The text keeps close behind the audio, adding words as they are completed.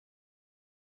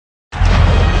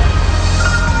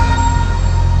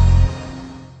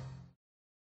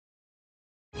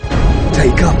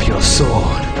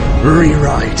sword.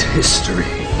 Rewrite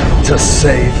history to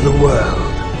save the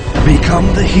world. Become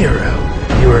the hero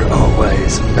you were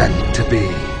always meant to be.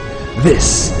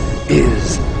 This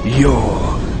is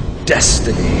your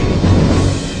destiny.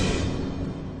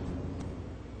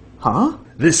 Huh?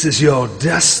 This is your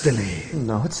destiny.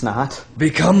 No, it's not.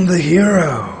 Become the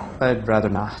hero. I'd rather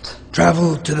not.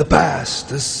 Travel to the past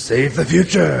to save the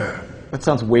future. That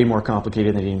sounds way more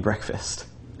complicated than eating breakfast.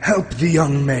 Help the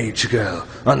young mage girl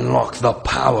unlock the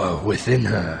power within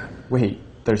her. Wait,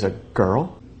 there's a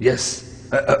girl? Yes,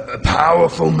 a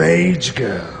powerful mage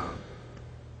girl.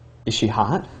 Is she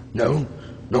hot? No,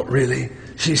 not really.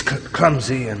 She's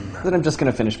clumsy and... Then I'm just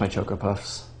gonna finish my Choco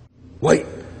Puffs. Wait,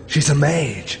 she's a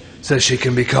mage, so she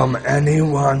can become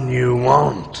anyone you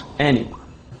want. Anyone.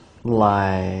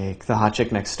 Like the hot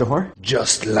chick next door?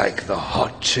 Just like the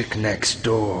hot chick next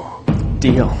door.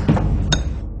 Deal.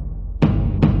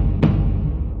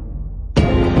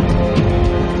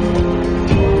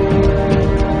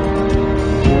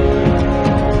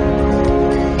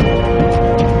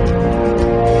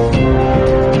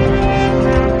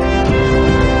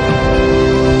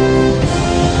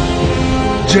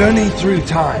 Journey through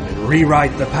time and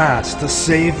rewrite the past to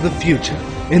save the future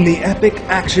in the epic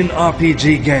action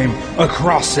RPG game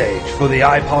Across Age for the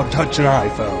iPod Touch and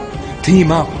iPhone. Team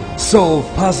up, solve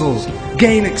puzzles,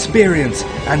 gain experience,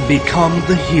 and become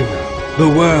the hero. The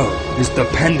world is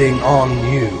depending on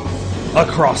you.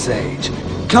 Across Age,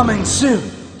 coming soon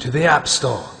to the App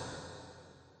Store.